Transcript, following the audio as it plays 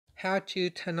how to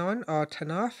turn on or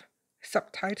turn off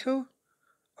subtitle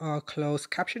or closed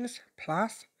captions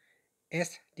plus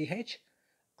SDH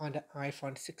on the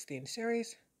iPhone 16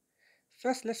 series.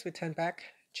 First, let's return back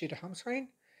to the home screen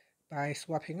by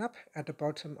swiping up at the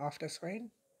bottom of the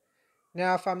screen.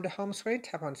 Now from the home screen,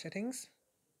 tap on Settings.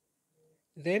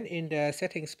 Then in the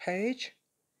Settings page,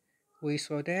 we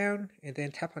scroll down and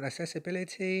then tap on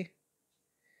Accessibility.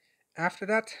 After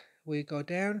that, we go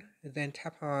down and then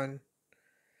tap on,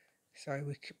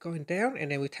 we keep going down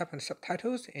and then we tap on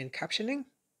Subtitles and Captioning.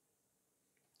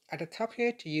 At the top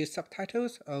here, to use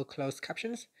subtitles or closed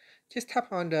captions, just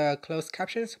tap on the closed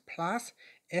captions plus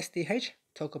SDH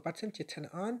toggle button to turn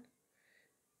it on.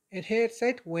 And here it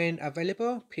said, when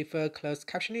available, prefer closed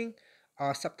captioning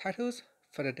or subtitles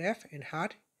for the deaf and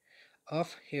hard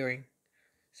of hearing.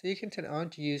 So you can turn it on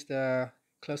to use the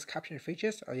closed caption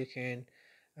features, or you can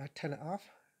turn it off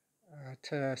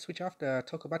to switch off the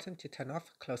toggle button to turn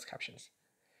off closed captions.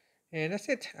 And that's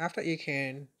it. After, you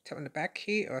can tap on the back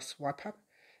key or swipe up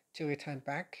to return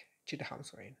back to the home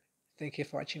screen. Thank you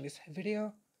for watching this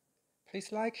video.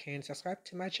 Please like and subscribe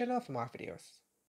to my channel for more videos.